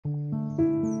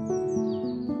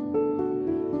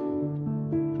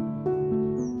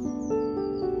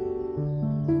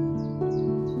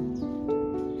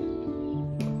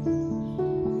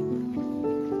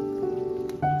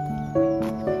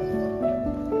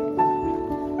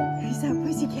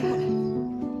Hello,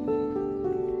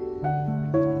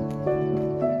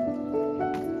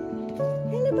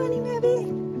 bunny rabbit.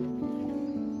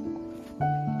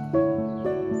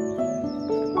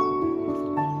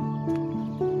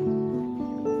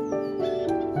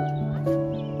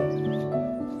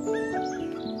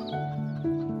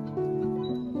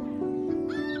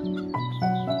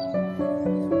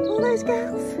 All those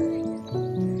girls.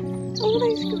 All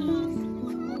those girls.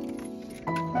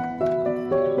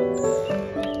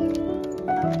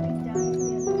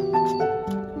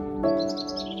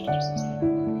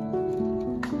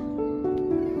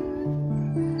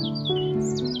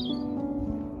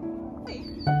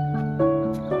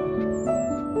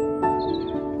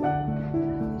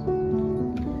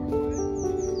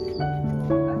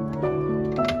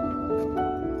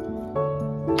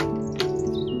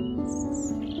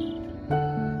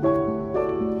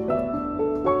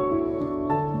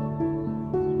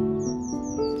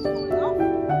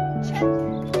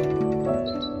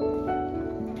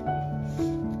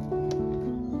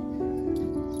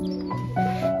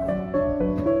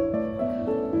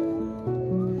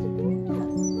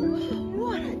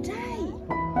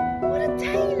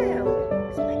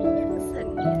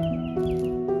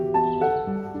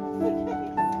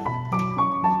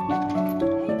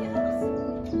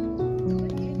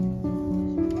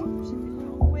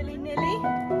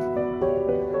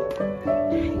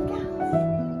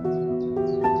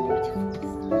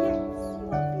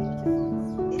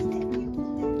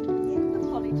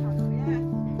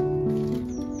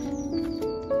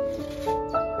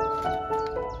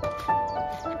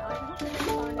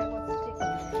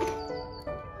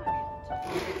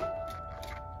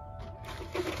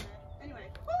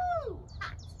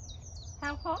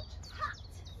 How hot? Hot.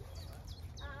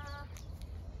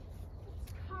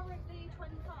 It's currently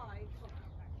 25.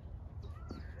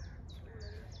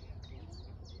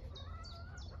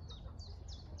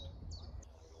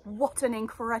 What an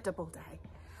incredible day.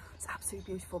 It's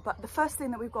absolutely beautiful. But the first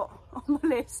thing that we've got on the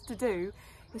list to do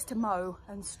is to mow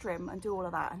and trim and do all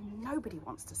of that. And nobody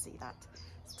wants to see that.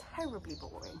 It's terribly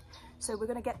boring. So we're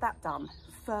going to get that done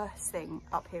first thing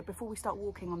up here before we start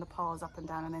walking on the paths up and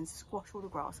down and then squash all the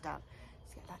grass down.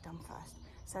 Let's get that done first.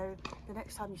 So the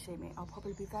next time you see me, I'll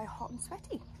probably be very hot and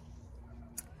sweaty.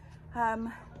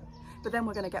 But then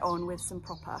we're going to get on with some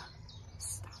proper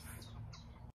stuff.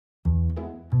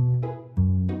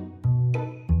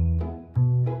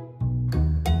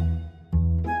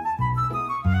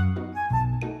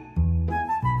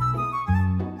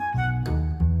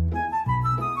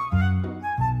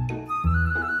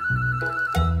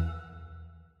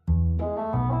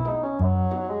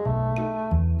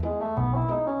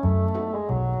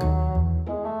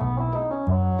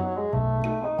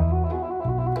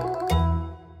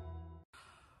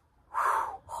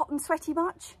 Sweaty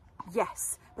much?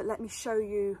 Yes, but let me show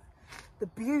you the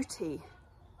beauty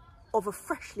of a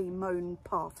freshly mown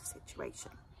path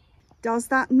situation. Does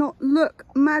that not look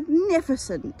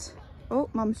magnificent? Oh,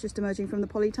 Mum's just emerging from the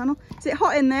polytunnel. Is it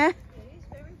hot in there? It is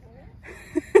very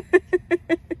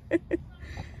hot.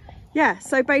 Yeah,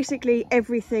 so basically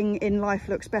everything in life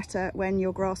looks better when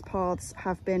your grass paths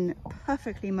have been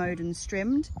perfectly mowed and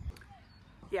trimmed.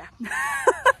 Yeah.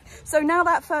 So now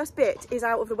that first bit is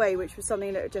out of the way, which was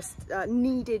something that just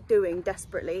needed doing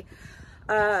desperately,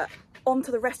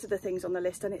 onto the rest of the things on the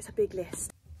list, and it's a big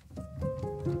list.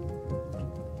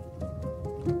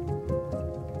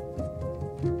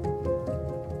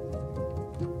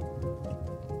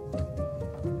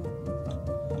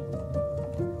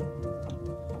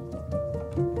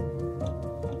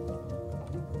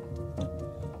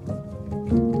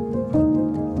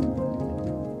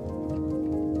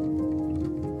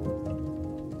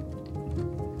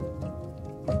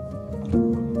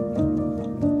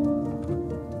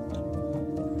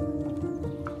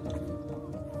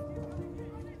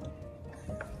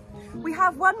 We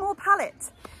have one more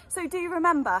pallet. So do you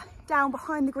remember down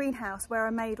behind the greenhouse where I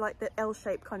made like the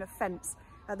L-shaped kind of fence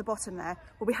at the bottom there?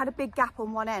 Well, we had a big gap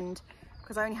on one end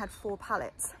because I only had 4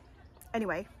 pallets.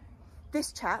 Anyway,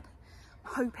 this chap,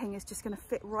 I'm hoping is just going to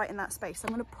fit right in that space. So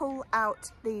I'm going to pull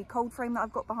out the cold frame that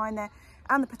I've got behind there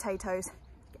and the potatoes,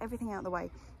 get everything out of the way,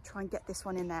 try and get this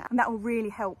one in there. And that will really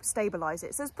help stabilize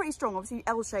it. So it's pretty strong. Obviously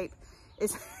L-shape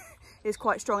is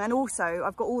quite strong, and also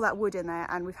I've got all that wood in there,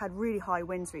 and we've had really high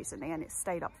winds recently and it's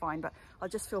stayed up fine, but I'll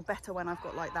just feel better when I've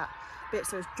got like that bit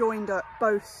so it's joined at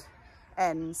both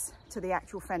ends to the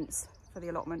actual fence for the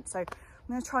allotment. So I'm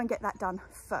going to try and get that done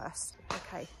first.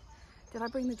 Okay, did I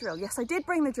bring the drill? Yes, I did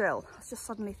bring the drill. I was just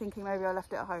suddenly thinking maybe I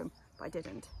left it at home, but I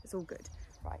didn't. It's all good.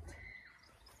 Right.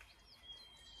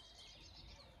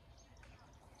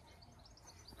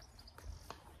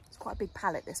 It's quite a big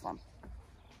pallet, this one.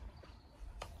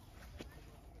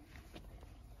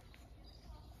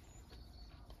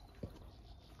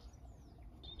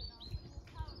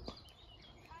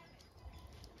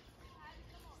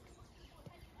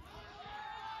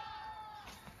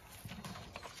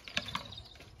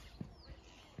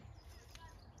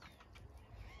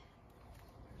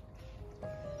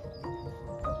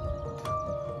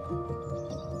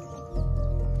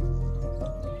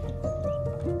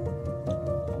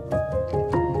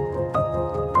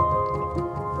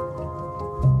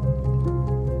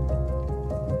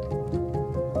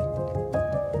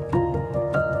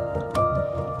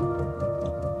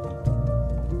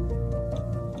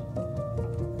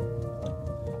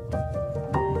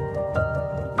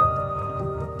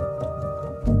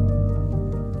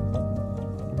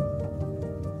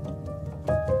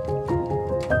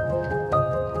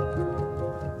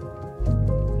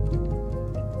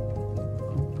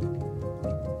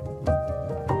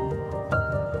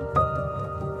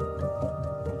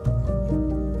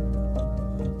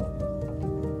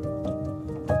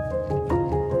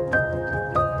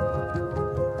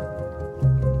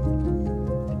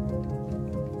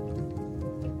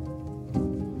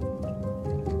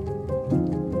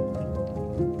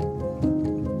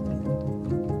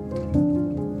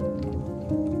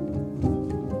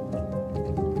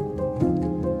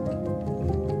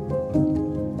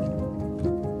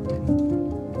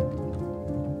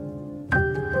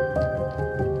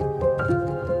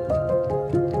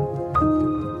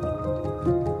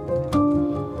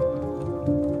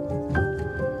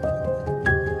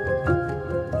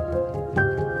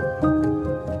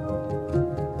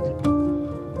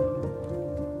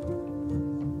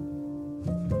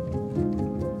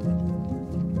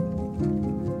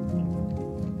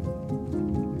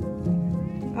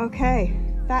 Okay,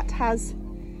 that has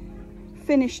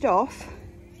finished off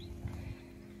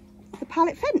the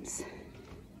pallet fence.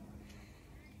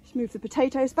 Just move the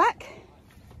potatoes back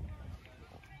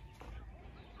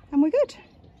and we're good.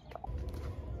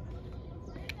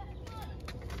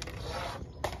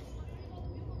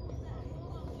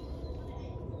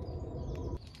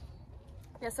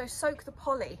 Yeah, so soak the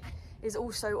poly is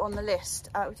also on the list,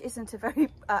 which isn't a very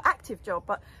active job,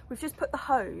 but we've just put the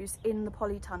hose in the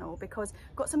polytunnel because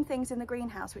we've got some things in the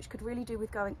greenhouse which could really do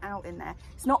with going out in there.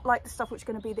 It's not like the stuff which is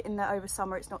going to be in there over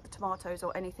summer, it's not the tomatoes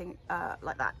or anything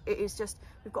like that. It is just,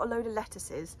 we've got a load of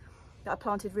lettuces that are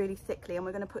planted really thickly, and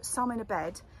we're going to put some in a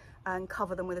bed and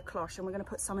cover them with a cloche, and we're going to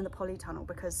put some in the polytunnel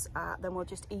because then we'll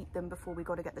just eat them before we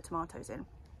got to get the tomatoes in.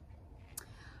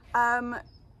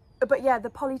 But yeah, the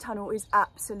polytunnel is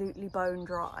absolutely bone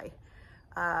dry.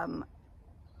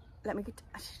 Let me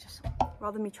just,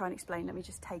 rather than me try and explain, let me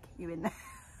just take you in there.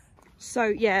 So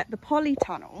yeah, the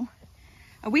polytunnel,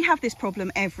 we have this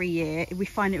problem every year. We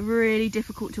find it really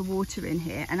difficult to water in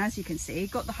here, and as you can see,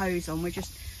 got the hose on, we're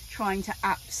just trying to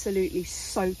absolutely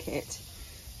soak it.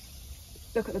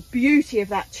 Look at the beauty of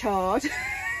that chard.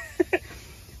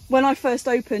 When I first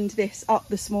opened this up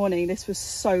this morning, this was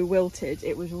so wilted.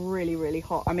 It was really, really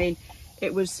hot. I mean,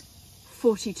 it was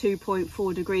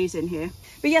 42.4 degrees in here.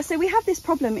 But yeah, so we have this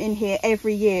problem in here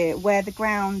every year where the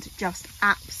ground just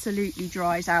absolutely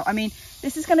dries out. I mean,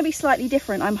 this is going to be slightly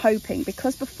different, I'm hoping,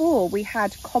 because before we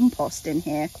had compost in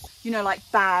here, you know, like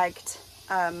bagged,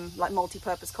 like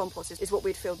multi-purpose compost is what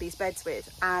we'd filled these beds with.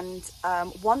 And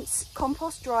once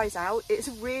compost dries out, it's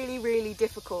really, really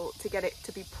difficult to get it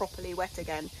to be properly wet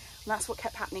again. And that's what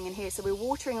kept happening in here. So we're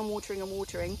watering and watering and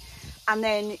watering, and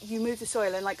then you move the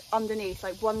soil and like underneath,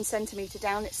 like 1 centimetre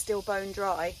down, it's still bone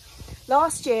dry.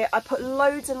 Last year I put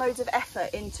loads and loads of effort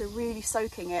into really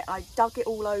soaking it. I dug it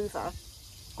all over,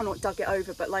 or not dug it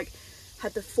over, but like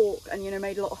had the fork and, you know,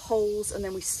 made a lot of holes, and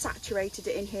then we saturated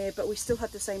it in here, but we still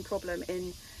had the same problem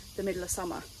in the middle of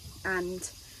summer. And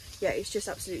yeah, it's just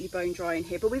absolutely bone dry in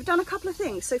here. But we've done a couple of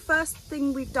things. So first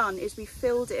thing we've done is we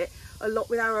filled it a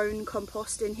lot with our own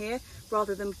compost in here,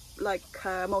 rather than like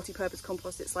multi-purpose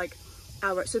compost. It's like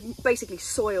our, so basically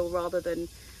soil rather than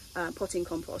potting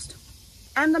compost.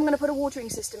 And I'm going to put a watering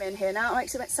system in here. Now it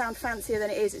makes it sound fancier than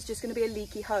it is. It's just going to be a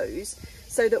leaky hose,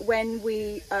 so that when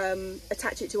we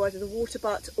attach it to either the water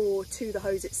butt or to the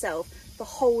hose itself, the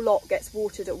whole lot gets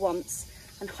watered at once,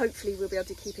 and hopefully we'll be able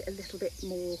to keep it a little bit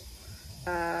more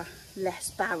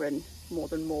less barren,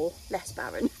 less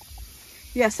barren.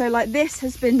 Yeah, so like this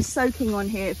has been soaking on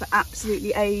here for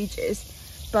absolutely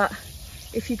ages, but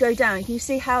if you go down, can you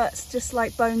see how it's just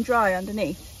like bone dry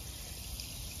underneath?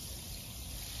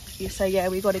 So yeah,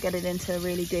 we've got to get it into a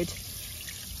really good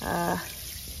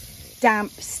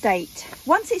damp state.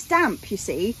 Once it's damp, you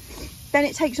see, then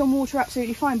it takes on water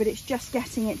absolutely fine, but it's just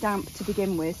getting it damp to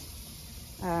begin with.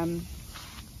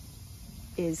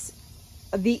 is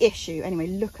the issue. Anyway,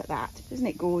 look at that. Isn't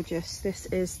it gorgeous? This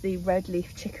is the red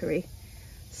leaf chicory.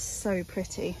 So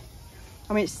pretty.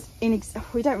 I mean,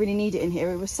 we don't really need it in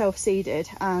here. It was self-seeded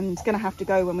and it's going to have to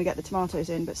go when we get the tomatoes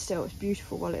in, but still, it's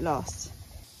beautiful while it lasts.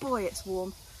 Boy, it's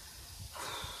warm.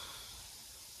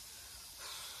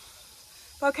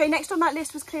 Okay, next on that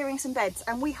list was clearing some beds,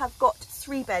 and we have got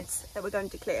 3 beds that we're going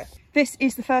to clear. This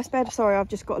is the first bed. Sorry, I've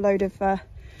just got a load of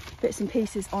bits and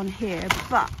pieces on here,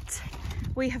 but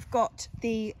we have got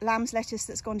the lamb's lettuce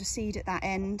that's gone to seed at that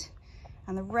end,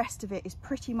 and the rest of it is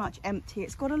pretty much empty.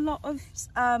 It's got a lot of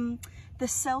the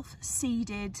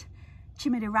self-seeded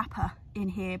chimida wrapper in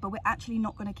here, but we're actually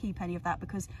not going to keep any of that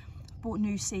because I bought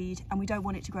new seed and we don't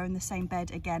want it to grow in the same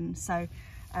bed again. So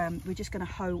we're just going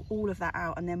to hoe all of that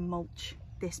out and then mulch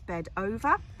this bed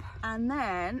over. And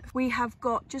then we have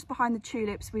got, just behind the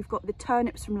tulips, we've got the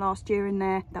turnips from last year in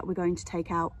there that we're going to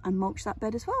take out and mulch that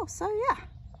bed as well. So yeah,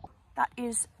 that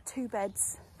is 2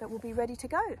 beds that will be ready to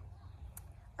go.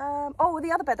 Oh,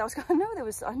 the other bed that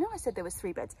I know I said there was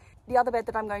 3 beds. The other bed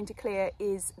that I'm going to clear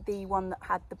is the one that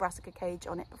had the brassica cage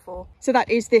on it before. So that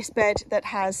is this bed that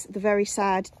has the very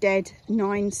sad dead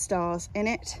 9 stars in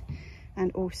it,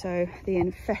 and also the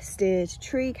infested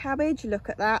tree cabbage. Look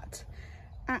at that,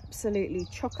 absolutely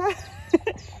chocker.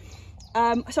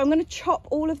 So I'm going to chop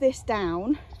all of this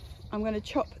down. I'm going to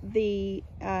chop the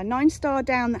 9 star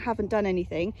down that haven't done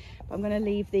anything, but I'm going to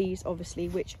leave these, obviously,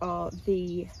 which are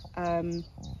the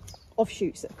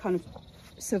offshoots that have kind of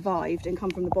survived and come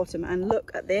from the bottom. And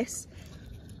look at this.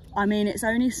 I mean, it's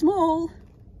only small,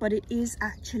 but it is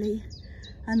actually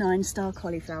a 9 star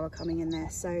cauliflower coming in there.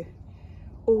 So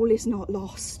all is not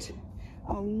lost.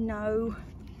 Oh no.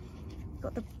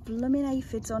 Got the blooming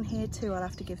aphids on here too. I'll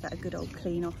have to give that a good old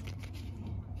clean off.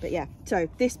 But yeah, so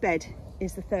this bed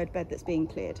is the 3rd bed that's being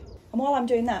cleared. And while I'm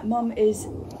doing that, Mum is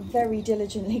very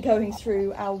diligently going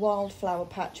through our wildflower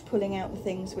patch, pulling out the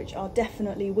things which are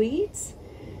definitely weeds,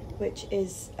 which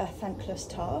is a thankless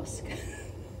task.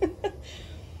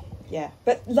 Yeah,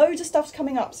 but loads of stuff's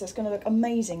coming up, so it's going to look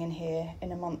amazing in here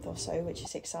in a month or so, which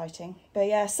is exciting. But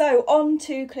yeah, so on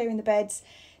to clearing the beds.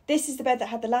 This is the bed that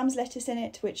had the lamb's lettuce in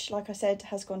it, which, like I said,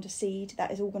 has gone to seed.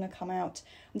 That is all going to come out.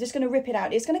 I'm just going to rip it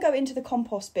out. It's going to go into the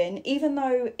compost bin. Even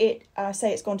though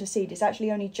say it's gone to seed, it's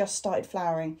actually only just started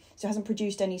flowering, so it hasn't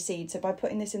produced any seed. So by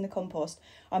putting this in the compost,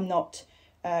 I'm not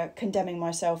condemning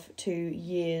myself to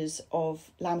years of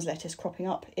lamb's lettuce cropping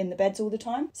up in the beds all the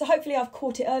time. So hopefully I've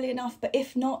caught it early enough, but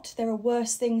if not, there are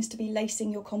worse things to be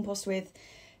lacing your compost with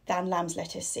than lamb's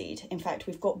lettuce seed. In fact,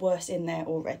 we've got worse in there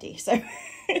already. So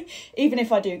even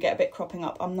if I do get a bit cropping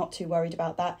up, I'm not too worried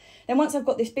about that. Then once I've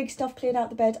got this big stuff cleared out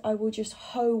the bed, I will just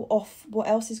hoe off what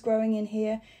else is growing in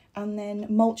here and then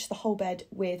mulch the whole bed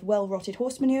with well-rotted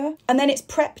horse manure. And then it's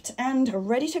prepped and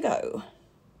ready to go.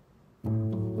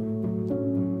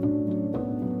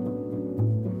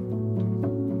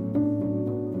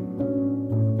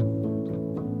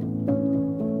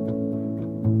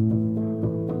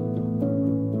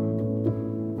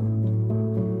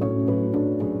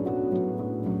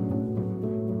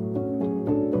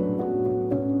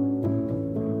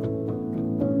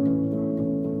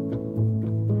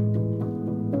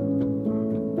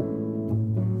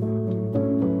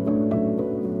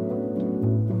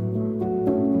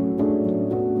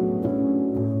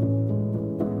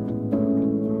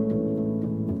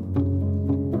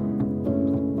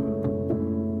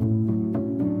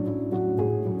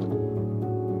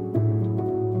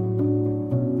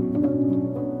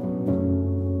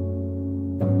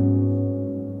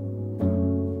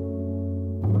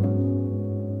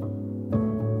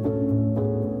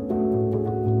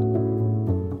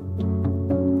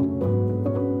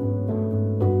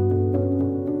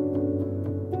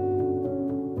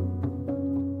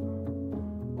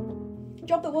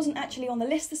 Job that wasn't actually on the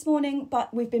list this morning,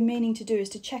 but we've been meaning to do, is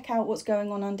to check out what's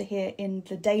going on under here in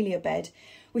the dahlia bed.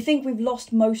 We think we've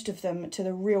lost most of them to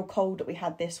the real cold that we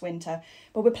had this winter,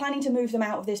 but we're planning to move them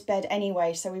out of this bed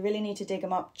anyway, so we really need to dig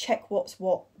them up, check what's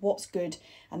good,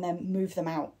 and then move them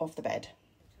out of the bed.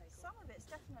 Some of it's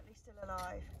definitely still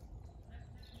alive.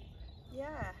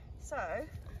 Yeah, so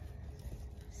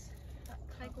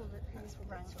take all the things will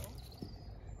rattle.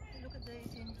 Look at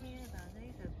these in here though,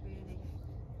 these are really...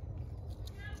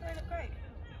 They look great.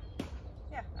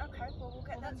 Yeah, okay, well we'll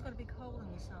get that. That's got a big hole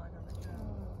in the side of it.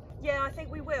 Yeah, I think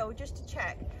we will, just to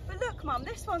check. But look, Mum,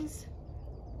 this one's...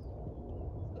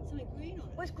 Got something green on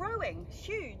it. Well, it's growing, it's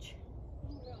huge.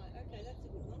 Oh, right, Okay, that's a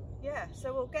good one. Yeah,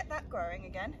 so we'll get that growing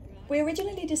again. We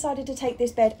originally decided to take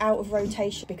this bed out of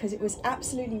rotation because it was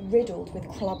absolutely riddled with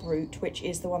clubroot, which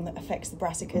is the one that affects the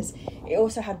brassicas. It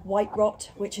also had white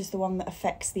rot, which is the one that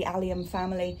affects the allium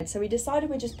family. So we decided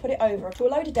we'd just put it over to a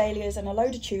load of dahlias and a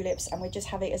load of tulips, and we'd just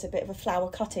have it as a bit of a flower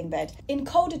cutting bed. In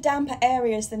colder, damper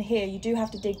areas than here, you do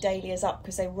have to dig dahlias up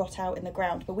because they rot out in the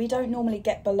ground, but we don't normally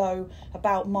get below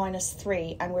about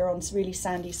 -3, and we're on really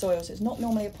sandy soil, so it's not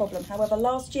normally a problem. However,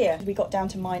 last year we got down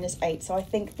to -8, so I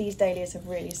think these dahlias have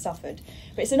really suffered.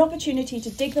 But it's an opportunity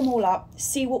to dig them all up,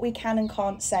 see what we can and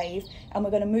can't save, and we're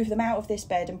going to move them out of this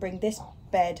bed and bring this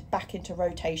bed back into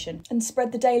rotation and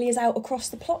spread the dahlias out across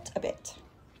the plot a bit.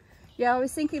 Yeah, I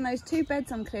was thinking those 2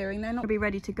 beds I'm clearing, they're not going to be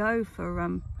ready to go for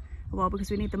a while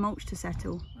because we need the mulch to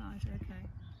settle. Right, okay.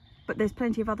 But there's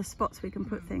plenty of other spots we can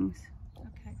put things.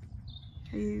 Okay.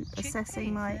 Are you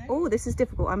assessing my... eh? Oh, this is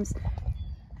difficult.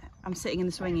 I'm sitting in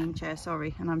the swinging chair,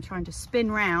 sorry, and I'm trying to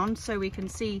spin round so we can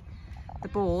see the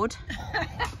board.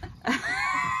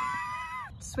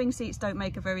 Swing seats don't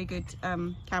make a very good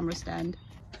camera stand.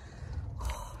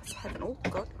 Oh, it's heaven. Oh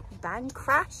god, bang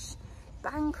crash,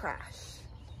 bang crash.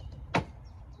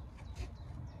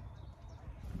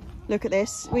 Look at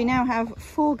this, we now have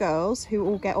 4 girls who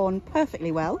all get on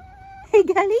perfectly well. Hey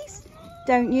girlies,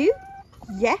 don't you?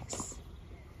 Yes.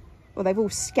 Well, they've all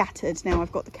scattered now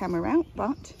I've got the camera out,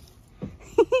 but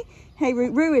hey,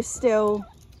 Rue is still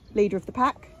leader of the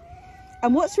pack.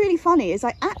 And what's really funny is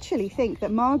I actually think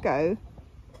that Margot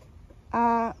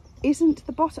isn't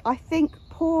the bottom. I think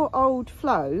poor old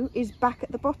Flo is back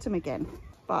at the bottom again.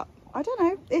 But I don't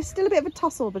know, there's still a bit of a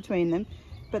tussle between them,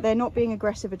 but they're not being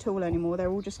aggressive at all anymore. They're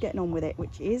all just getting on with it,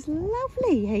 which is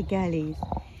lovely. Hey girlies.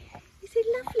 Is it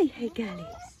lovely, hey girlies?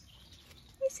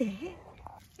 Is it?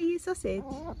 Are you sausage?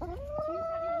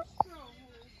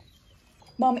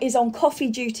 Mum is on coffee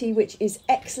duty, which is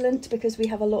excellent because we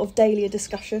have a lot of Dahlia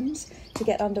discussions to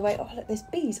get underway. Oh, look, there's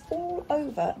bees all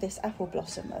over this apple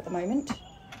blossom at the moment.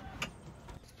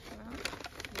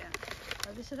 Yeah.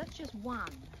 Oh, so that's just one.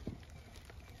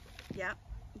 Yeah,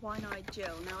 Wine-Eyed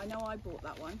Jill. Now, I know I bought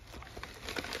that one.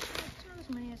 That's not as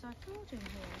many as I thought in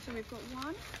here. So we've got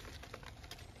 1.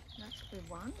 That's the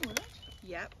one, will it?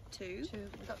 Yep, 2.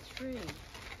 We've got 3.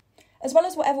 As well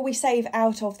as whatever we save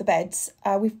out of the beds,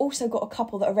 we've also got a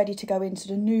couple that are ready to go into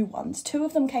the new ones. 2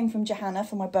 of them came from Johanna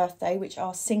for my birthday, which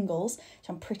are singles, which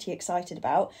I'm pretty excited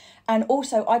about. And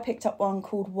also I picked up one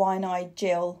called Wine-Eyed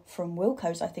Jill from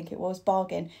Wilco's, I think it was,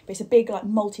 bargain. But it's a big, like,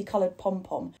 multicoloured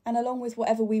pom-pom. And along with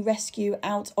whatever we rescue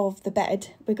out of the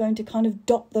bed, we're going to kind of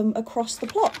dot them across the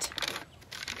plot.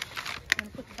 I'm going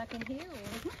to put them back in here,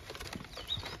 or...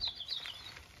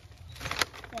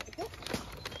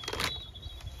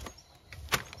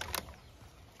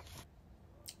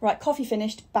 Right, coffee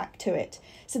finished, back to it.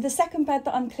 So the second bed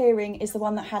that I'm clearing is the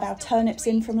one that had our turnips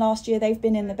in from last year. They've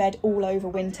been in the bed all over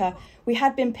winter. We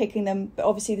had been picking them, but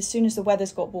obviously as soon as the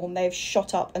weather's got warm, they've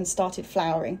shot up and started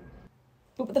flowering.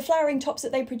 But the flowering tops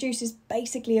that they produce is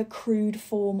basically a crude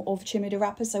form of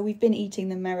chimidarapa, so we've been eating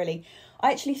them merrily.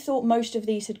 I actually thought most of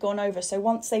these had gone over, so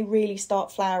once they really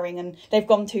start flowering and they've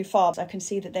gone too far, I can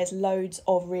see that there's loads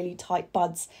of really tight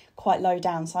buds quite low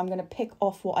down, so I'm going to pick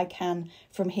off what I can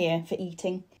from here for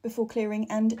eating before clearing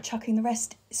and chucking the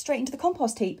rest straight into the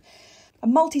compost heap.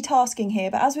 I'm multitasking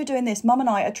here, but as we're doing this, Mum and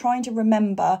I are trying to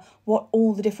remember what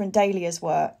all the different dahlias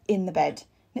were in the bed,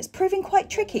 and it's proving quite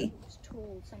tricky. It's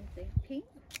tall something. Pink?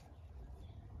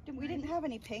 We didn't have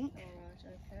any pink. All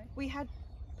right, okay. We had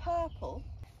purple.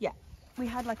 Yeah, we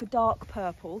had like a dark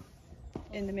purple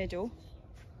in the middle.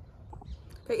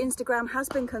 Okay, Instagram has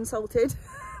been consulted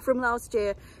from last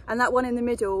year, and that one in the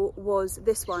middle was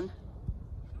this one.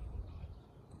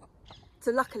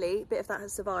 So luckily, a bit of that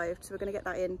has survived, so we're going to get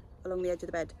that in along the edge of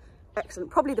the bed. Excellent.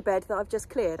 Probably the bed that I've just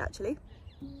cleared, actually.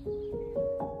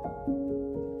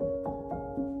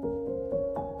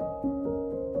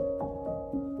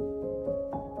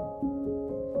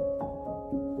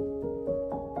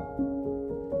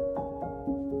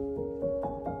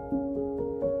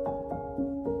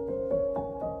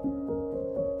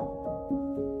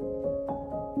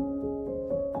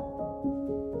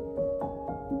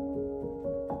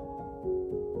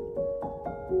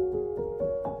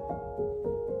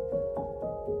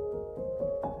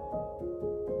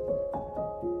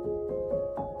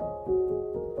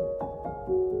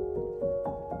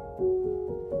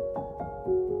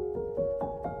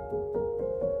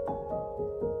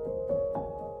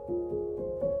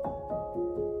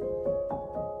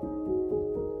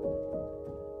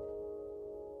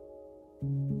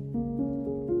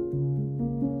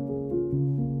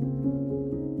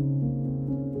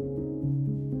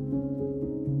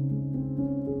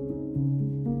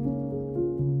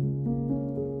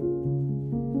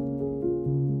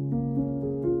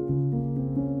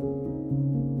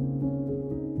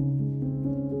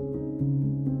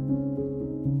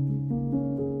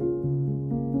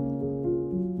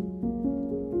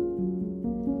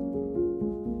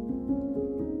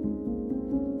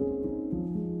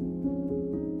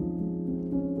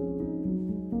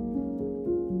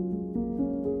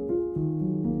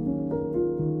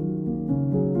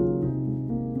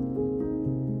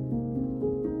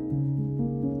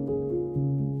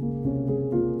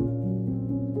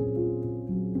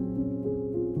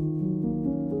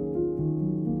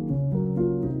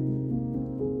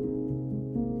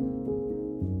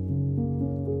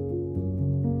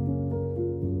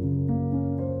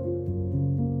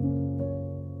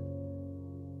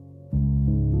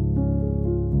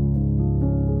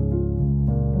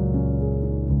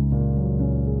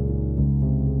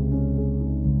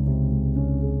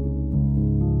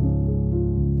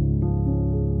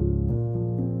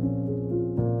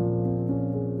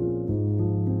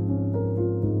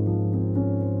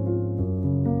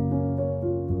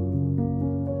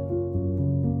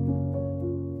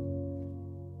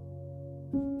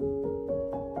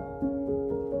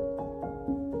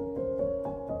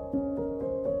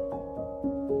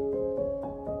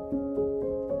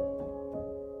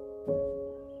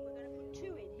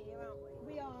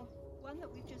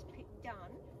 that we've just picked done,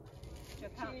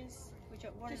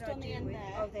 what just did I on the do end with?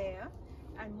 there. Oh, there,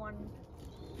 and one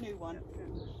New one.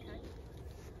 Okay.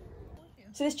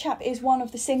 So this chap is one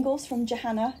of the singles from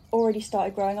Johanna, already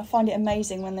started growing. I find it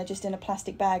amazing when they're just in a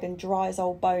plastic bag and dry as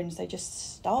old bones, they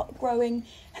just start growing.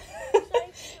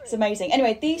 It's amazing.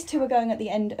 Anyway, these two are going at the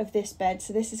end of this bed.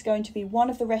 So this is going to be one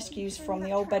of the rescues from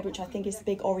the old bed, which I think is the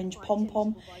big orange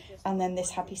pom-pom, and then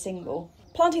this happy single.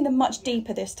 Planting them much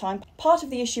deeper this time. Part of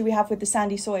the issue we have with the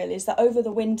sandy soil is that over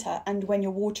the winter and when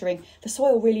you're watering, the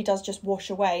soil really does just wash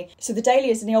away. So the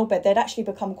dahlias in the old bed, they'd actually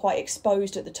become quite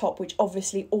exposed at the top, which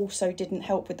obviously also didn't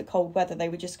help with the cold weather. They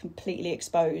were just completely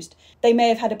exposed. They may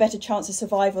have had a better chance of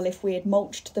survival if we had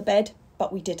mulched the bed,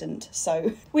 but we didn't,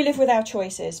 so we live with our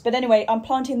choices. But anyway, I'm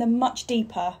planting them much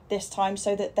deeper this time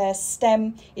so that their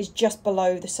stem is just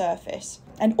below the surface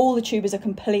and all the tubers are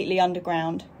completely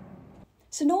underground.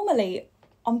 So normally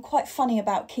I'm quite funny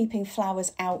about keeping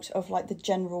flowers out of like the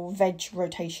general veg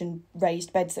rotation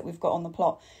raised beds that we've got on the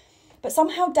plot. But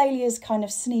somehow dahlias kind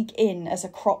of sneak in as a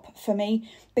crop for me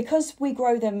because we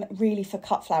grow them really for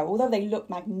cut flower, although they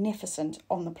look magnificent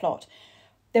on the plot.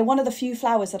 They're one of the few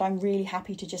flowers that I'm really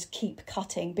happy to just keep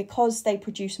cutting because they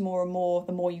produce more and more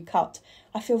the more you cut.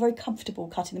 I feel very comfortable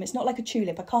cutting them. It's not like a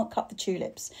tulip. I can't cut the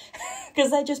tulips because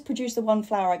they just produce the one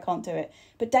flower. I can't do it.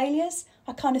 But dahlias,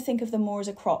 I kind of think of them more as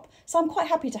a crop. So I'm quite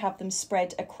happy to have them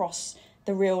spread across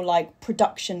the real like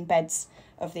production beds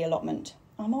of the allotment.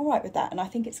 I'm all right with that and I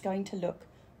think it's going to look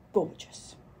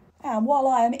gorgeous. And while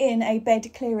I am in a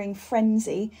bed clearing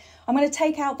frenzy, I'm going to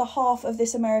take out the half of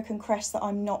this American cress that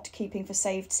I'm not keeping for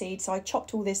saved seed. So I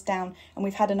chopped all this down and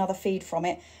we've had another feed from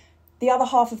it. The other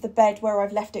half of the bed where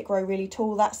I've left it grow really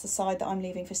tall, that's the side that I'm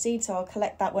leaving for seed. So I'll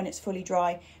collect that when it's fully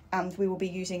dry and we will be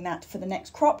using that for the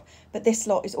next crop. But this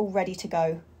lot is all ready to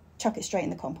go. Chuck it straight in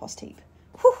the compost heap.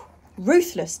 Whew,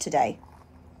 ruthless today.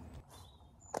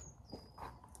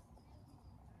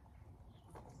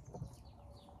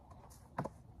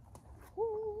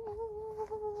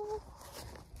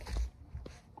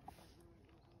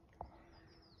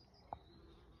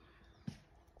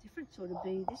 Different sort of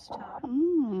bee this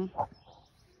time.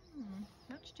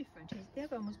 Much different. The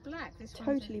other one was black. This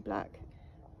one's Totally black.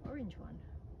 Orange one.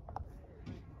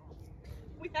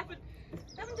 We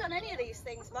haven't done any of these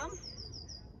things, Mum.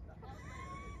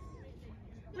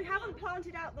 We haven't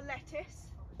planted out the lettuce,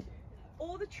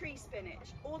 or the tree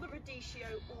spinach, or the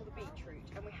radicchio, or the beetroot,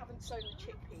 and we haven't sown the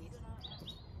chickpeas.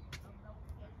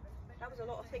 That was a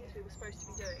lot of things we were supposed to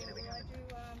be doing that we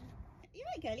haven't. You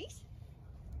right, girlies?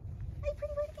 Hey,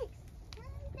 pretty whirly cakes. Hey,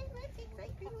 pretty whirly cakes.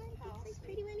 Hey,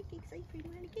 pretty whirly cakes. Hey, pretty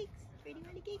whirly cakes. Hey, pretty whirly cakes. Pretty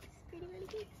whirly cakes. Pretty whirly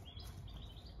cakes.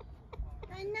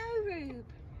 I know, Rube.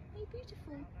 Hey,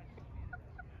 beautiful.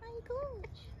 Hey,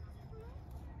 gorge.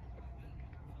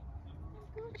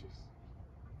 Hey, gorgeous.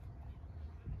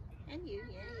 And you,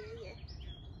 yeah.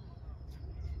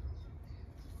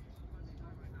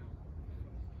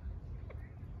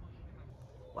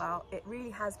 Well, it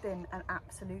really has been an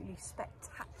absolutely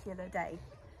spectacular day.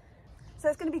 So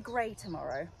it's going to be grey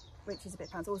tomorrow, which is a bit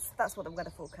painful. That's what the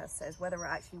weather forecast says. Whether it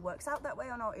actually works out that way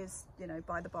or not is, you know,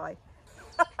 by the by.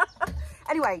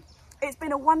 Anyway, it's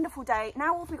been a wonderful day.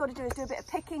 Now all we've got to do is do a bit of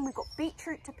picking. We've got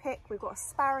beetroot to pick. We've got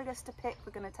asparagus to pick.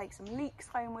 We're going to take some leeks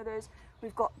home with us.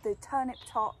 We've got the turnip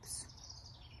tops.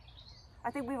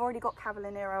 I think we've already got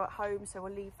cavallonero at home, so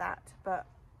we'll leave that. But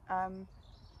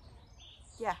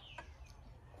yeah,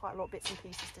 quite a lot of bits and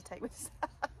pieces to take with us.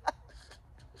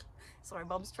 Sorry,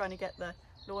 Mum's trying to get the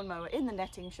lawnmower in the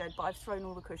netting shed, but I've thrown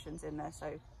all the cushions in there, so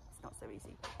it's not so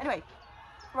easy. Anyway,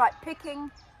 right,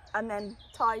 picking and then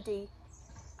tidy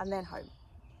and then home.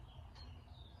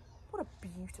 What a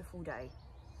beautiful day.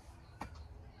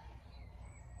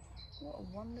 What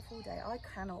a wonderful day. I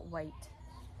cannot wait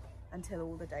until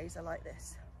all the days are like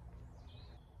this.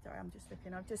 Sorry, I'm just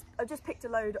looking. I've just picked a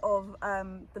load of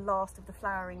the last of the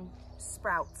flowering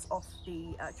sprouts off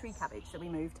the tree cabbage that we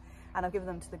moved, and I've given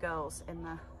them to the girls in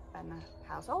the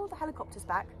house. Oh, the helicopter's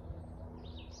back.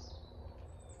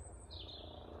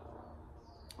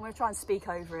 I'm going to try and speak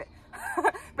over it.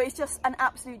 But it's just an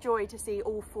absolute joy to see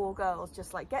all four girls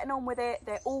just like getting on with it.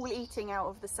 They're all eating out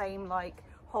of the same like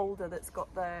holder that's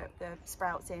got the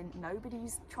sprouts in.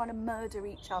 Nobody's trying to murder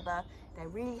each other. They're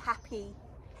really happy.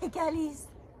 Hey girlies.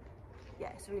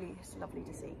 Yeah, it's lovely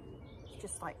to see. It's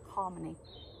just like harmony.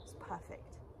 It's perfect.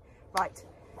 Right,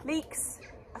 leeks,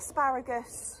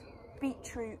 asparagus,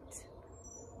 beetroot,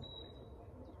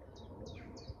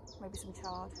 maybe some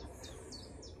chard.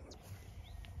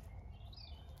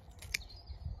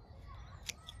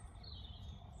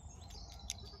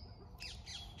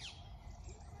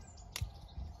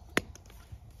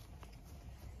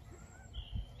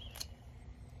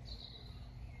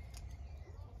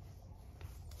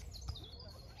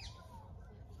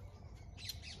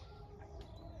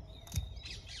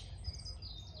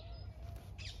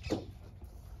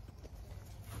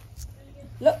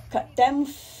 Look at them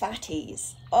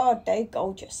fatties. Oh, they're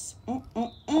gorgeous. Get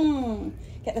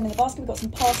them in the basket. We've got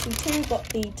some parsley too. Got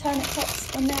the turnip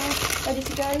tops on there, ready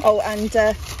to go. Oh, and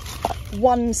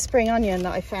one spring onion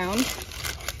that I found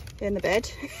in the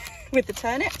bed with the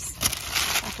turnips.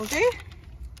 That'll do.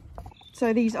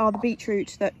 So these are the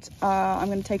beetroot that I'm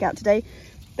going to take out today.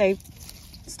 They're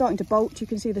starting to bolt. You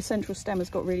can see the central stem has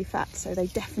got really fat, so they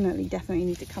definitely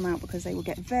need to come out because they will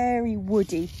get very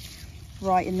woody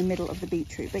right in the middle of the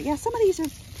beetroot. But yeah, some of these are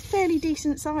fairly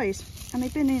decent size and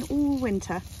they've been in all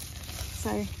winter. So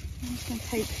I'm just going to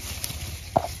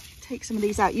take some of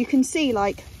these out. You can see,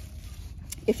 like,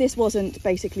 if this wasn't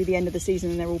basically the end of the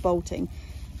season and they're all bolting,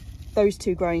 those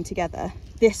two growing together,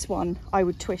 this one I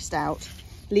would twist out,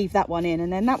 leave that one in,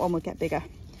 and then that one would get bigger.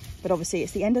 But obviously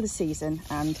it's the end of the season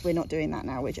and we're not doing that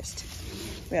now. We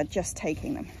are just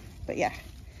taking them. But yeah,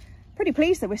 pretty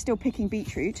pleased that we're still picking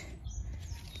beetroot.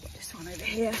 Got this one over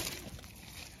here.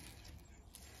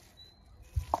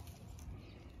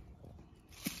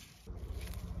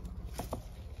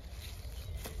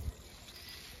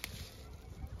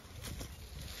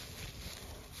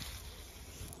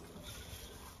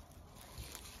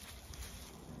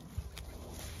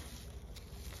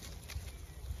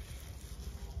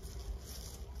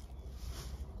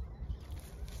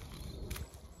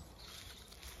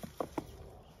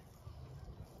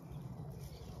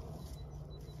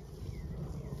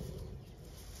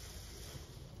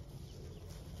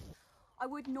 I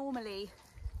would normally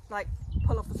like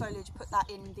pull off the foliage, put that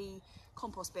in the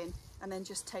compost bin and then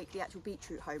just take the actual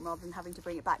beetroot home rather than having to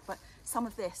bring it back. But some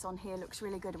of this on here looks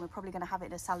really good and we're probably going to have it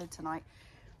in a salad tonight.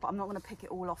 But I'm not going to pick it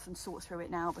all off and sort through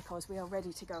it now because we are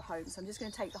ready to go home. So I'm just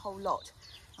going to take the whole lot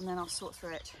and then I'll sort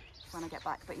through it when I get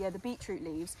back. But yeah, the beetroot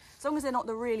leaves, as long as they're not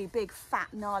the really big, fat,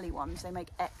 gnarly ones, they make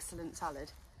excellent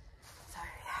salad. So yeah.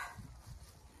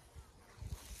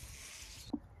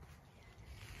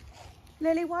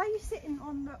 Lily, why are you sitting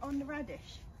on the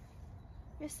radish?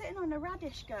 You're sitting on the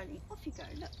radish, girlie. Off you go.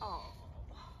 Look. Oh.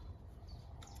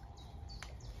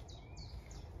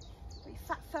 Got your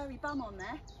fat furry bum on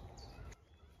there.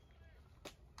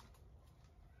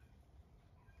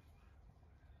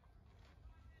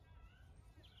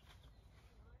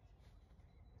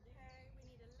 Okay, we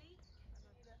need a leek. We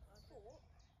need a fork.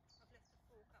 I've left the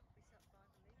fork up beside the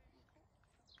leek.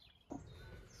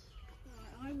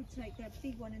 I would take that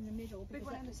big one in the middle. Big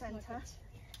one in the centre.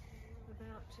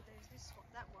 About there's this one,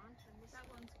 that one, and this That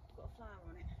one's got a flower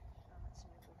on it. Oh, that's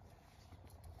middle.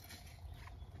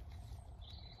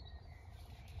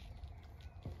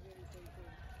 Really big.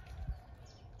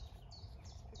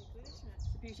 It's pretty good, isn't it?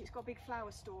 It's a beauty. It's got a big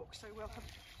flower stalk, so we'll have to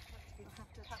Cut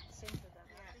the centre of that.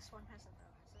 Yeah. This one hasn't though,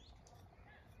 has it?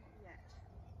 not yet.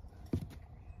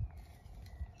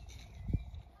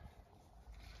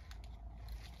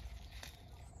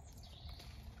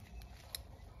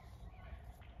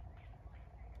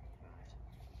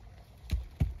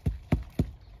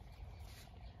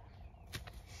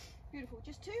 Beautiful.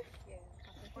 Just two? Yeah.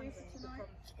 I think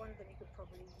one of them you could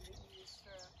probably use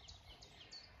for.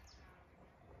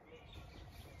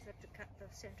 You have to cut the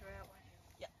centre out, won't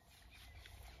you? Yeah.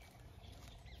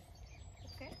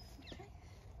 Okay.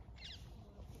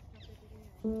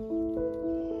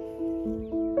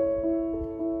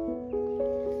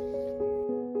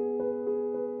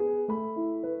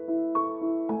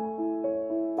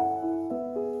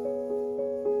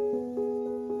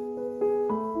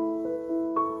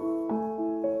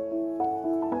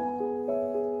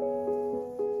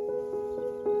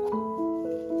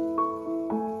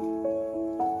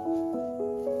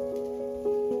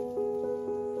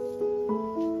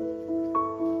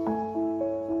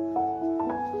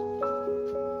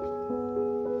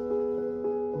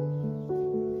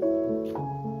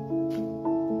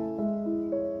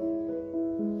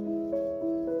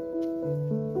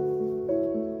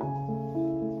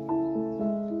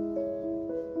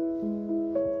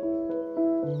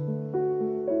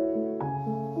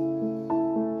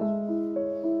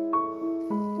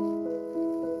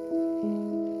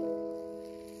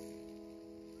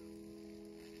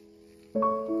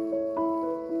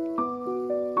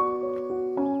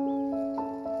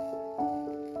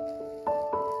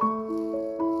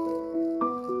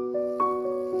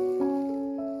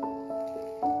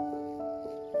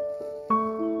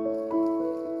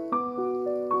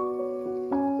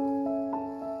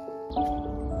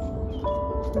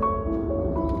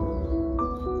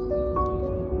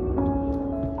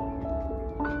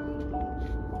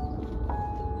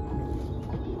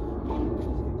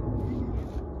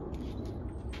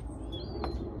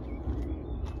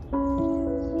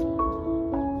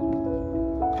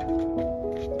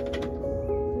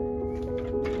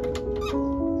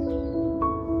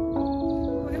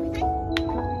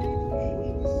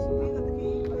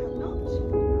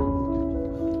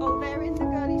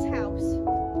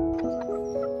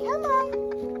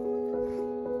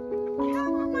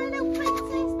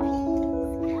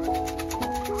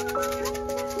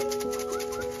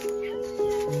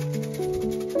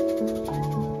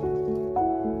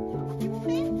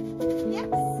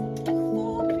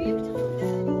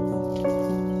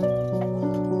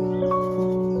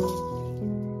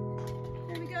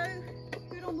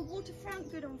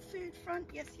 on food front.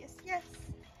 Yes, yes, yes.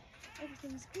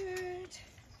 Everything's good.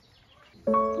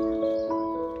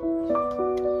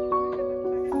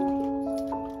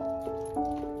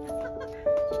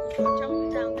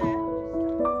 Jump down there.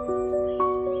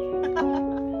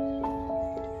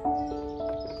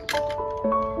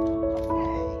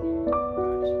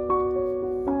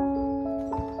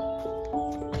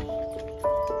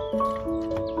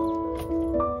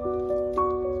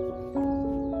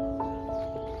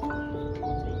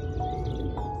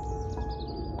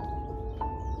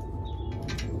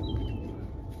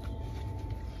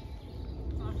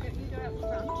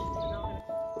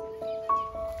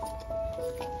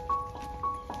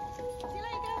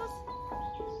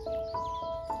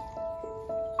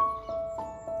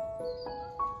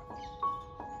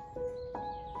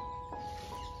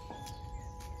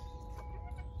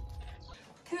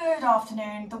 Good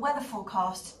afternoon. The weather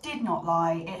forecast did not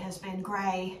lie. It has been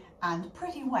grey and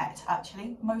pretty wet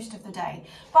actually most of the day,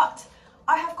 but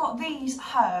I have got these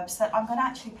herbs that I'm going to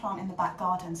actually plant in the back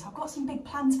garden. So I've got some big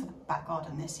plans for the back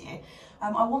garden this year.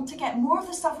 I want to get more of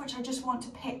the stuff which I just want to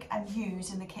pick and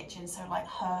use in the kitchen, so like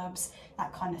herbs,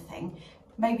 that kind of thing.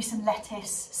 Maybe some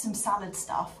lettuce, some salad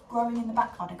stuff growing in the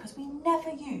back garden, because we never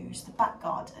use the back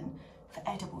garden for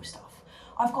edible stuff.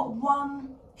 I've got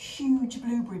one huge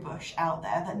blueberry bush out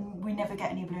there that we never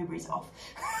get any blueberries off.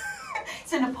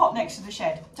 It's in a pot next to the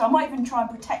shed, so I might even try and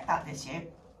protect that this year.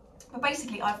 But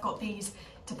basically I've got these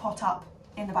to pot up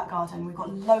in the back garden. We've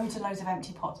got loads and loads of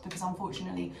empty pots because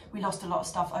unfortunately we lost a lot of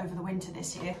stuff over the winter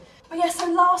this year. But yeah,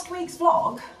 so last week's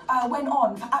vlog went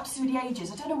on for absolutely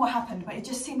ages. I don't know what happened, but it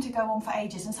just seemed to go on for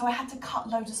ages, and so I had to cut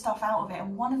loads of stuff out of it,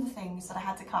 and one of the things that I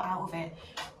had to cut out of it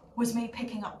was me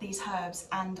picking up these herbs,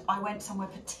 and I went somewhere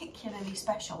particularly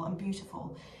special and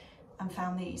beautiful and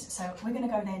found these. So we're going to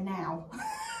go there now.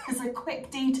 It's a quick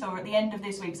detour at the end of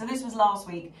this week. So this was last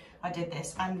week I did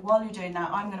this, and while you're doing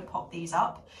that I'm going to pop these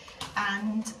up,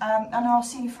 and I'll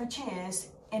see you for a cheers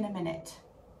in a minute.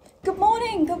 Good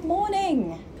morning, good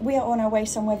morning. We are on our way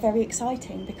somewhere very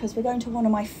exciting because we're going to one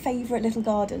of my favourite little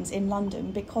gardens in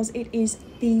London, because it is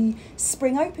the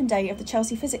spring open day of the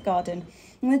Chelsea Physic Garden.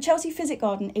 And the Chelsea Physic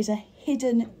Garden is a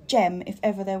hidden gem if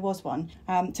ever there was one.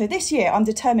 So this year I'm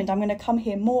determined I'm going to come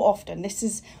here more often. This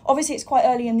is, obviously it's quite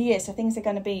early in the year, so things are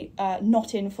going to be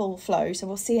not in full flow, so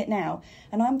we'll see it now.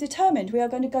 And I'm determined we are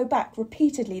going to go back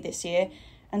repeatedly this year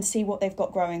and see what they've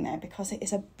got growing there, because it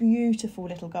is a beautiful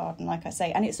little garden, like I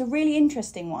say, and it's a really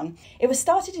interesting one. It was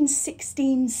started in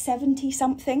 1670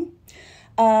 something,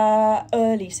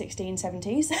 early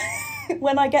 1670s.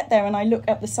 When I get there and I look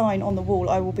at the sign on the wall,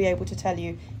 I will be able to tell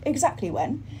you exactly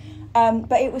when.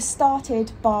 But it was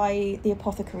started by the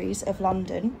apothecaries of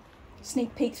London.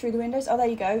 Sneak peek through the windows. Oh, there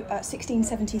you go,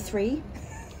 1673.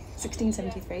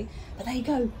 1673. But there you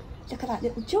go. Look at that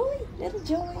little joy, little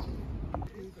joy.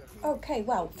 Okay,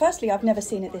 well, firstly, I've never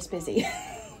seen it this busy,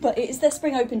 but it is their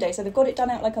spring open day, so they've got it done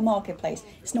out like a marketplace.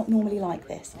 It's not normally like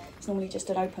this. It's normally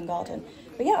just an open garden.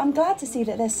 But yeah, I'm glad to see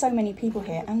that there's so many people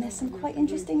here, and there's some quite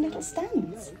interesting little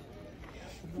stands.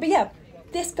 But yeah,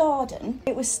 this garden,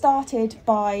 it was started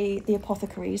by the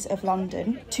apothecaries of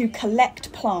London to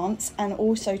collect plants and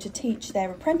also to teach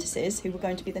their apprentices, who were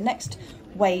going to be the next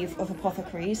wave of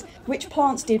apothecaries, which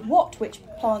plants did what, which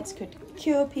plants could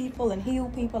cure people and heal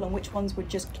people, and which ones would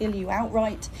just kill you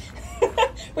outright.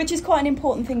 Which is quite an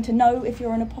important thing to know if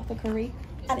you're an apothecary.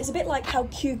 And it's a bit like how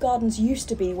Kew Gardens used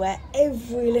to be, where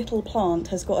every little plant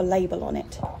has got a label on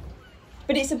it.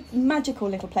 But it's a magical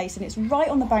little place, and it's right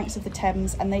on the banks of the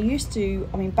Thames, and they used to,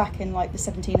 I mean, back in like the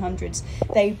 1700s,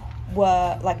 they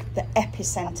were like the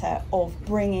epicentre of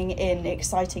bringing in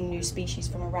exciting new species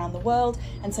from around the world.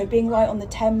 And so being right on the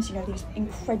Thames, you know, these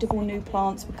incredible new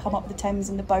plants would come up the Thames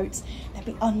in the boats, they'd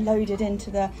be unloaded into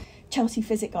the Chelsea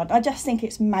Physic Garden. I just think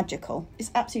it's magical.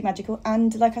 It's absolutely magical.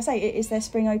 And like I say, it is their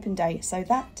spring open day. So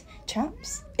that,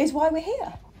 chaps, is why we're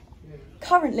here.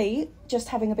 Currently, just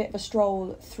having a bit of a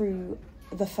stroll through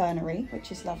the fernery,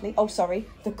 which is lovely. Oh, sorry,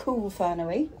 the cool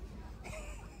fernery.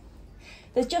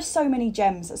 There's just so many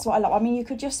gems. That's what I love. I mean, you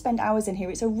could just spend hours in here.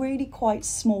 It's a really quite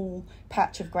small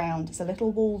patch of ground. It's a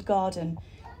little walled garden,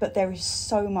 but there is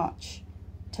so much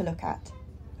to look at.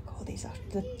 Look at all these,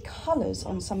 the colours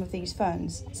on some of these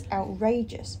ferns. It's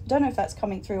outrageous. I don't know if that's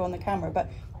coming through on the camera, but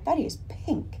that is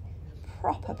pink,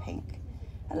 proper pink.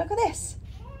 And look at this.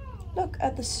 Look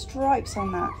at the stripes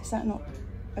on that. Is that not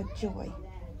a joy?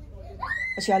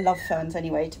 Actually, I love ferns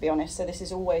anyway, to be honest, so this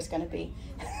is always going to be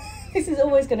this is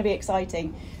always going to be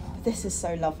exciting. But this is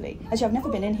so lovely. Actually, I've never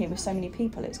been in here with so many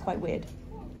people. It's quite weird.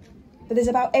 But there's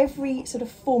about every sort of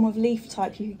form of leaf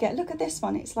type you could get. Look at this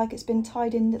one. It's like it's been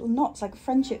tied in little knots, like a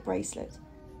friendship bracelet.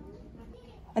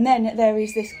 And then there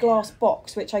is this glass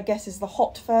box, which I guess is the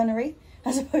hot fernery,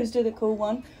 as opposed to the cool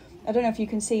one. I don't know if you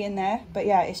can see in there, but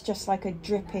yeah, it's just like a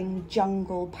dripping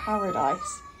jungle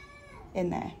paradise in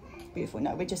there. Beautiful.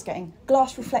 No, we're just getting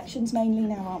glass reflections mainly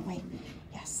now, aren't we?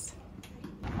 Yes.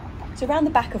 So around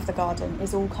the back of the garden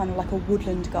is all kind of like a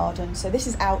woodland garden. So this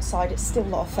is outside, it's still a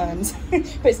lot of ferns,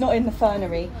 but it's not in the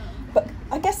fernery. But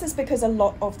I guess that's because a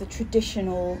lot of the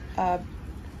traditional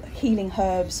healing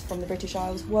herbs from the British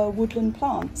Isles were woodland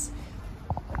plants.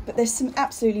 But there's some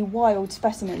absolutely wild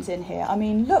specimens in here. I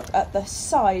mean, look at the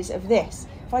size of this.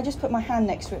 If I just put my hand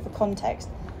next to it for context,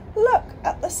 look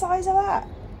at the size of that.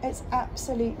 It's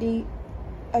absolutely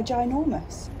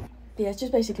ginormous. But yeah, it's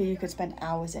just basically you could spend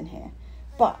hours in here.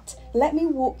 But let me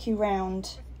walk you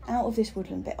round out of this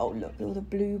woodland bit. Oh, look, all the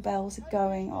bluebells are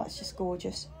going. Oh, it's just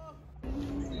gorgeous.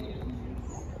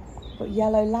 Got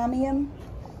yellow lamium.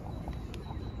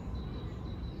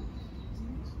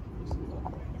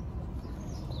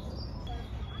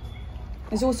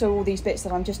 There's also all these bits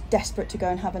that I'm just desperate to go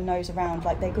and have a nose around,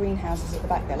 like their greenhouses at the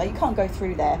back there. Like, you can't go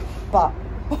through there, but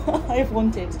I have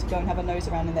wanted to go and have a nose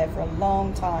around in there for a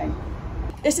long time.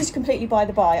 This is completely by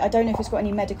the by. I don't know if it's got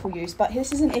any medical use, but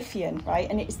this is an Iphian, right?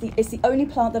 And it's the only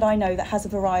plant that I know that has a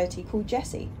variety called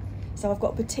Jessie. So I've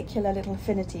got a particular little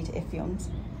affinity to Iphions.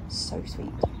 So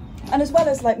sweet. And as well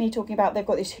as like me talking about, they've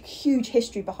got this huge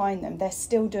history behind them. They're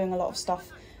still doing a lot of stuff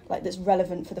like that's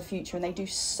relevant for the future, and they do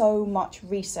so much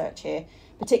research here,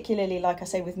 particularly, like I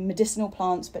say, with medicinal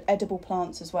plants, but edible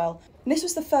plants as well. And this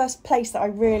was the first place that I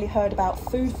really heard about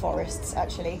food forests,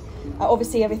 actually.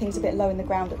 Obviously, everything's a bit low in the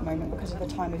ground at the moment because of the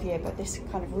time of year, but this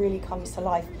kind of really comes to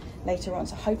life later on,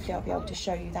 so hopefully I'll be able to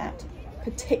show you that.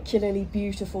 Particularly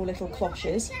beautiful little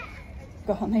cloches.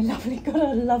 God, aren't they lovely? God,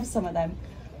 I love some of them.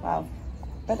 Wow,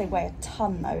 I bet they weigh a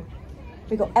ton though.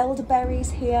 We've got elderberries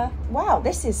here. Wow,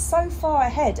 this is so far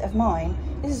ahead of mine.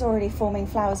 This is already forming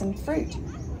flowers and fruit.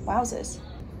 Wowzers.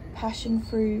 Passion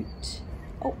fruit.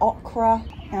 Oh, okra.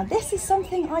 Now this is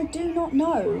something I do not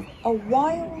know. A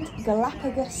wild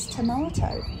Galapagos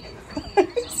tomato.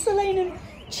 Solanum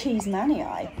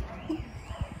cheesemanii.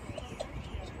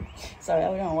 Sorry, I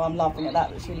don't know why I'm laughing at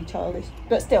that, it's really childish.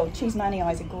 But still,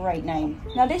 cheesemanii is a great name.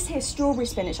 Now this here, strawberry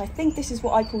spinach, I think this is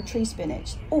what I call tree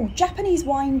spinach. Oh, Japanese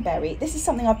wineberry. This is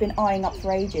something I've been eyeing up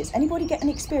for ages. Anybody get an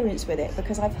experience with it?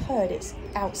 Because I've heard it's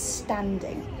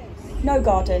outstanding. No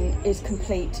garden is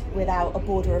complete without a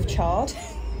border of chard.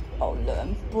 Oh,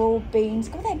 look, broad beans.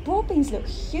 God, their broad beans look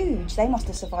huge. They must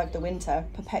have survived the winter.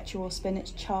 Perpetual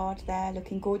spinach chard there,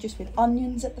 looking gorgeous with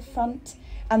onions at the front.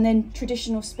 And then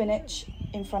traditional spinach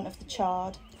in front of the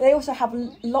chard. They also have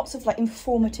lots of like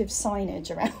informative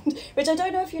signage around, which I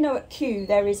don't know if you know, at Kew,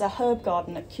 there is a herb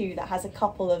garden at Kew that has a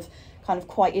couple of kind of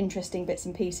quite interesting bits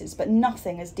and pieces, but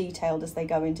nothing as detailed as they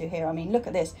go into here. I mean, look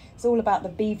at this. It's all about the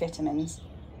B vitamins.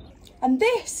 And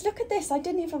this, look at this. I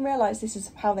didn't even realise this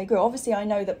is how they grow. Obviously, I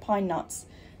know that pine nuts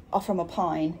are from a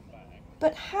pine,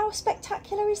 but how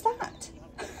spectacular is that?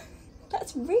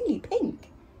 That's really pink.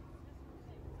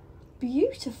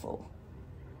 Beautiful.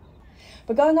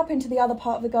 But going up into the other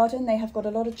part of the garden, they have got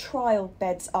a lot of trial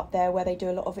beds up there where they do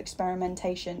a lot of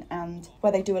experimentation and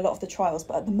where they do a lot of the trials.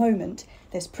 But at the moment,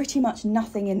 there's pretty much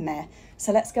nothing in there.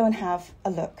 So let's go and have a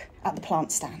look at the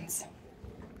plant stands.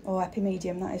 Oh,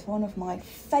 epimedium, that is one of my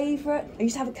favourite. I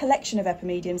used to have a collection of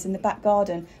epimediums in the back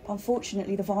garden, but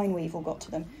unfortunately the vine weevil got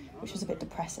to them, which was a bit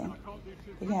depressing.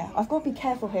 But yeah, I've got to be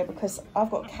careful here because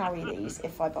I've got to carry these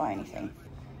if I buy anything.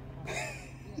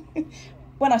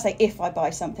 When I say if I buy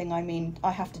something, I mean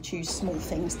I have to choose small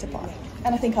things to buy.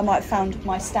 And I think I might have found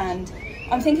my stand.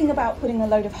 I'm thinking about putting a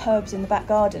load of herbs in the back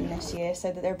garden this year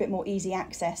so that they're a bit more easy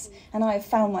access. And I have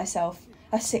found myself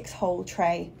a 6-hole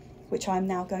tray, which I'm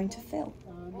now going to fill.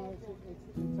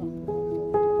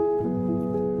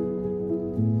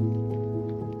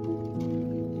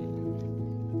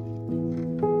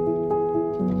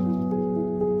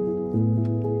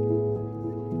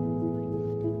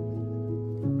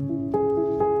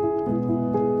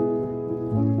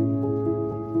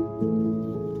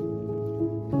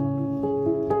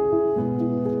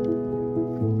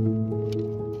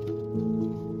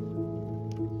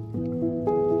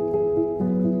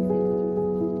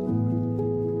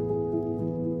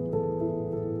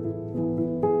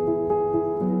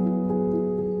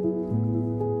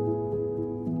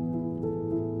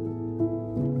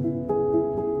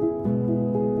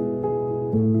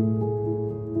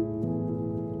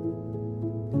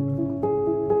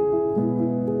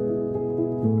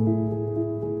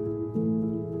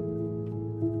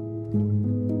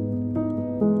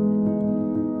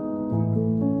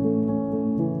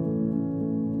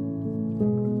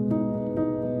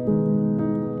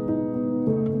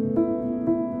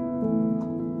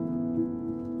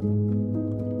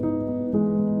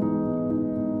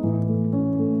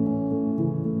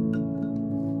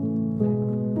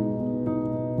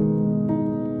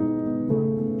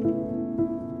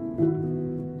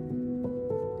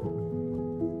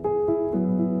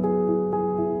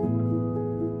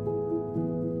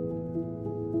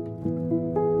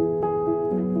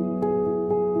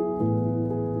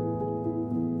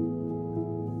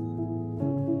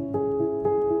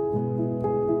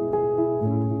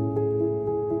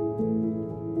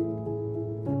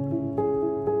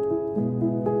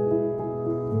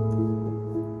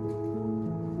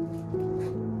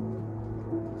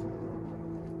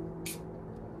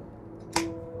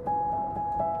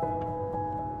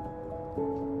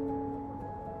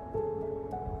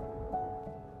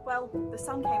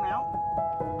 sun came out.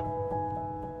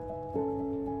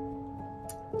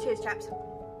 Cheers, chaps.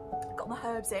 Got my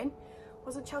herbs in.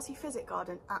 Wasn't Chelsea Physic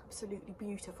Garden absolutely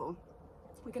beautiful?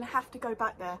 We're going to have to go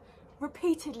back there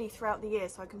repeatedly throughout the year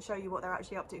so I can show you what they're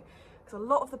actually up to. Because a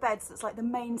lot of the beds, that's like the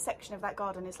main section of that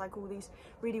garden, is like all these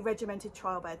really regimented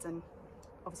trial beds, and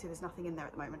obviously there's nothing in there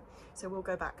at the moment. So we'll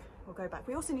go back. We'll go back.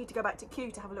 We also need to go back to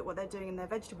Kew to have a look what they're doing in their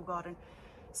vegetable garden.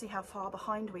 See how far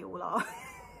behind we all are.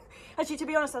 Actually, to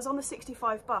be honest, I was on the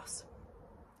 65 bus,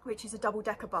 which is a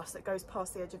double-decker bus that goes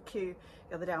past the edge of Kew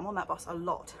the other day. I'm on that bus a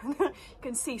lot. You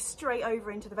can see straight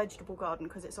over into the vegetable garden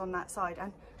because it's on that side,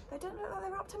 and they don't look like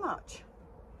they're up to much.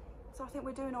 So I think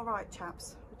we're doing all right,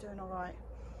 chaps. We're doing all right.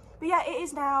 But yeah, it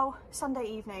is now Sunday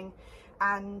evening,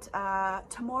 and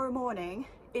tomorrow morning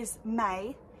is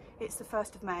May. It's the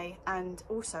 1st of May, and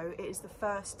also it is the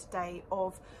first day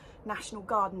of National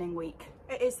Gardening Week.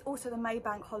 It is also the May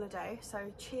bank holiday,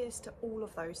 so cheers to all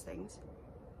of those things.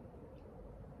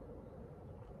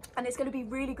 And it's going to be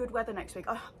really good weather next week.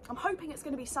 I'm hoping it's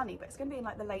going to be sunny, but it's going to be in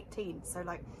like the late teens, so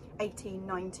like 18,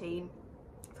 19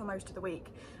 for most of the week,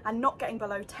 and not getting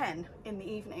below 10 in the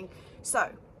evening. So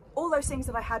all those things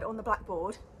that I had on the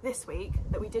blackboard this week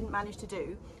that we didn't manage to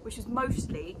do, which was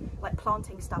mostly like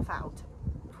planting stuff out,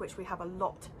 which we have a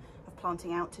lot of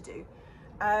planting out to do.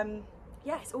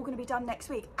 Yeah, it's all going to be done next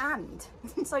week. And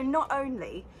so not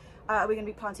only are we going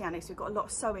to be planting out next week, we've got a lot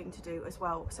of sowing to do as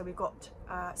well. So we've got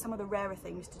some of the rarer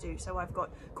things to do. So I've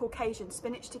got Caucasian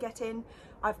spinach to get in.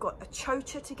 I've got a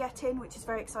chocha to get in, which is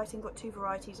very exciting. Got 2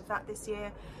 varieties of that this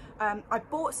year. I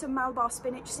bought some Malabar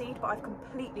spinach seed, but I've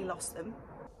completely lost them.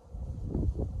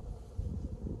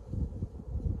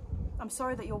 I'm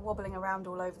sorry that you're wobbling around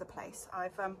all over the place. I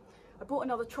bought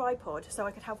another tripod so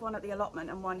I could have one at the allotment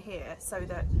and one here, so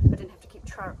that I didn't have to keep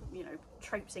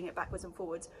traipsing it backwards and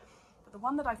forwards. But the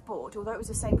one that I've bought, although it was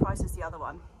the same price as the other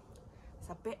one, it's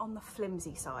a bit on the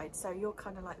flimsy side, so you're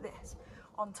kind of like this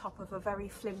on top of a very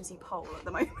flimsy pole at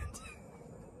the moment.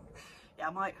 Yeah,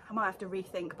 I might have to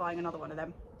rethink buying another one of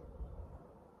them.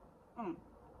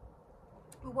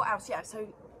 Well, what else? Yeah, so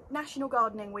National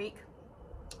Gardening Week.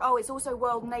 Oh, it's also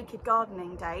World Naked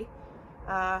Gardening Day.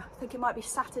 I think it might be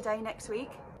Saturday next week,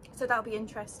 so that'll be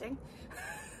interesting.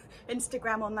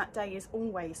 Instagram on that day is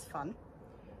always fun.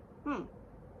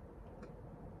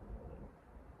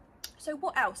 So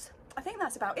what else? I think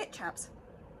that's about it, chaps.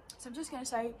 So I'm just going to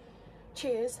say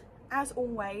cheers, as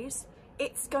always.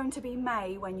 It's going to be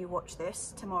May when you watch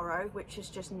this tomorrow, which is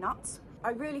just nuts.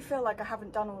 I really feel like I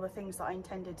haven't done all the things that I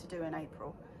intended to do in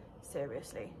April.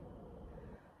 Seriously.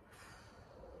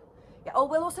 Yeah, oh,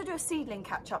 we'll also do a seedling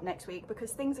catch up next week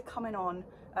because things are coming on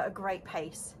at a great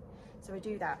pace. So we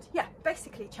do that. Yeah,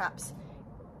 basically, chaps,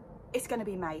 it's going to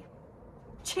be May.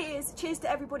 Cheers. Cheers to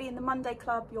everybody in the Monday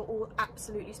Club. You're all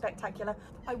absolutely spectacular.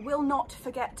 I will not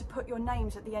forget to put your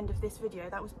names at the end of this video.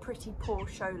 That was a pretty poor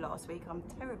show last week. I'm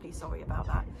terribly sorry about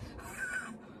that.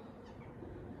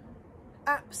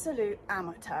 Absolute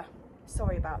amateur.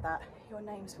 Sorry about that. Your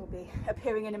names will be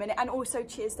appearing in a minute. And also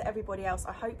cheers to everybody else.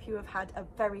 I hope you have had a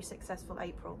very successful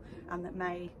April and that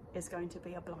May is going to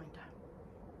be a blinder.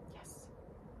 Yes.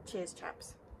 Cheers,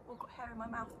 chaps. Oh, I've got hair in my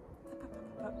mouth.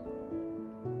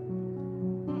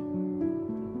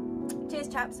 Cheers,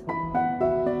 chaps.